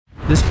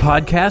This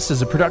podcast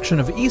is a production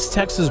of East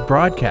Texas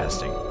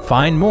Broadcasting.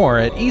 Find more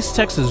at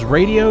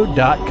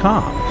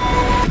easttexasradio.com.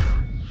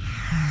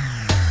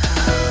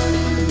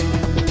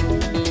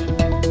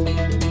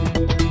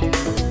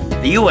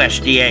 The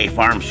USDA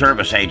Farm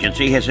Service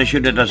Agency has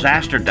issued a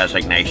disaster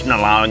designation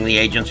allowing the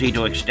agency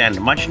to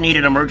extend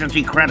much-needed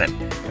emergency credit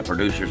to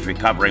producers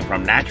recovering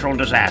from natural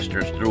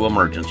disasters through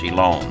emergency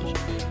loans.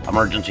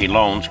 Emergency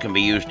loans can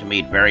be used to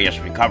meet various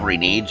recovery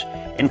needs,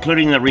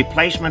 including the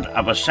replacement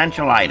of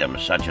essential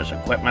items such as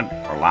equipment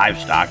or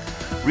livestock,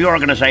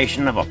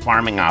 reorganization of a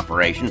farming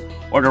operation,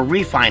 or to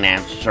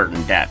refinance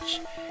certain debts.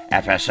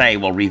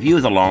 FSA will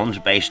review the loans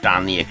based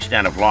on the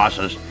extent of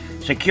losses,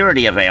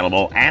 security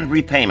available, and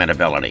repayment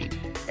ability.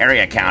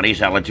 Area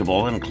counties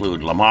eligible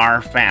include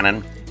Lamar,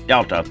 Fannin,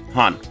 Delta,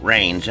 Hunt,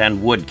 Rains,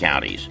 and Wood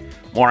counties.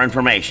 More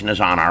information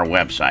is on our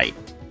website.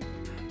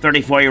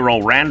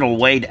 34-year-old Randall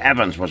Wade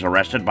Evans was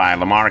arrested by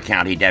Lamar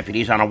County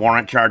deputies on a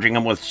warrant charging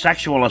him with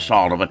sexual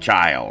assault of a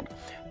child.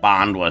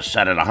 Bond was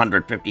set at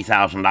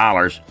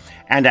 $150,000,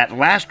 and at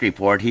last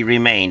report he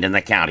remained in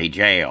the county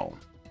jail.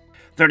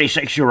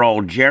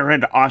 36-year-old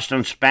Jared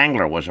Austin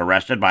Spangler was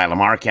arrested by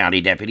Lamar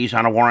County deputies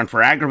on a warrant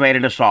for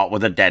aggravated assault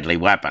with a deadly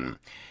weapon.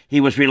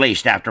 He was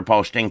released after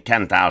posting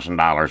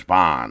 $10,000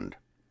 bond.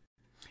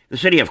 The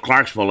city of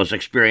Clarksville is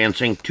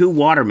experiencing two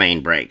water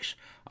main breaks,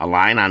 a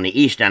line on the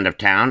east end of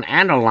town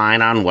and a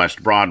line on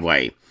West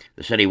Broadway.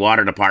 The city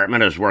water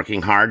department is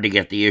working hard to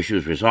get the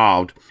issues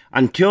resolved.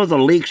 Until the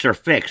leaks are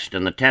fixed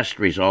and the test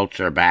results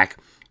are back,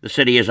 the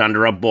city is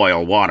under a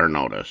boil water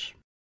notice.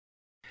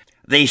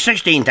 The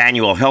 16th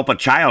annual Help a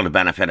Child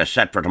benefit is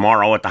set for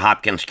tomorrow at the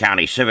Hopkins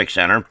County Civic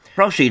Center.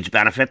 Proceeds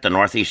benefit the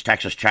Northeast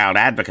Texas Child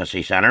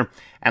Advocacy Center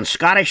and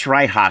Scottish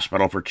Rite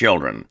Hospital for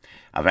Children.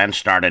 Events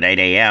start at 8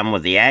 a.m.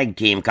 with the Ag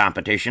Team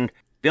competition,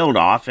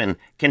 build-off, and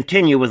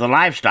continue with the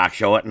Livestock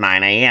Show at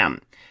 9 a.m.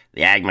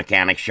 The Ag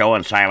Mechanics Show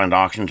and silent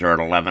auctions are at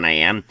 11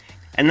 a.m.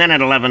 And then at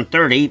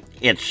 11:30,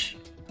 it's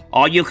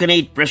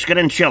all-you-can-eat brisket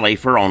and chili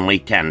for only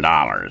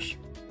 $10.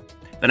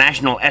 The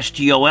National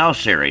STOL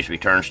Series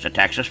returns to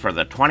Texas for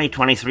the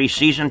 2023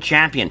 Season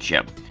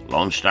Championship,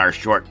 Lone Star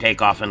Short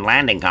Takeoff and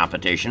Landing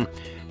Competition,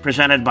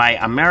 presented by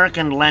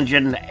American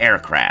Legend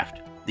Aircraft.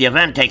 The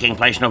event, taking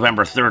place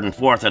November 3rd and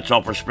 4th at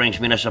Sulphur Springs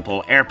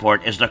Municipal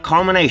Airport, is the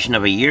culmination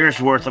of a year's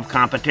worth of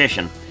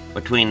competition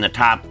between the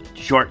top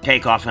short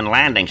takeoff and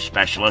landing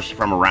specialists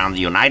from around the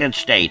United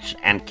States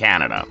and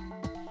Canada.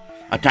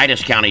 A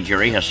Titus County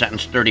jury has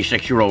sentenced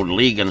 36-year-old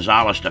Lee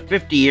Gonzalez to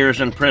 50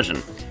 years in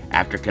prison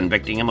after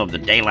convicting him of the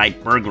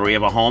daylight burglary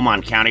of a home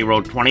on County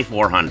Road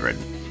 2400.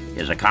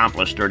 His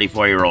accomplice,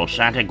 34-year-old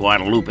Santa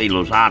Guadalupe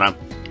Luzada,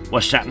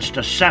 was sentenced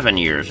to 7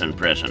 years in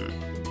prison.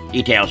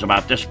 Details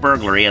about this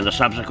burglary and the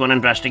subsequent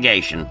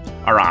investigation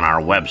are on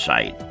our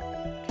website.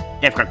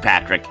 Dave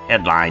Kirkpatrick,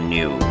 Headline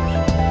News.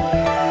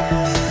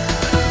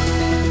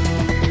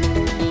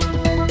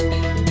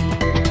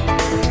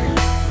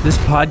 This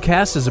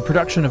podcast is a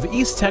production of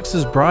East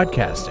Texas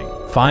Broadcasting.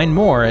 Find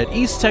more at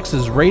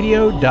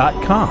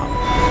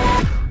easttexasradio.com.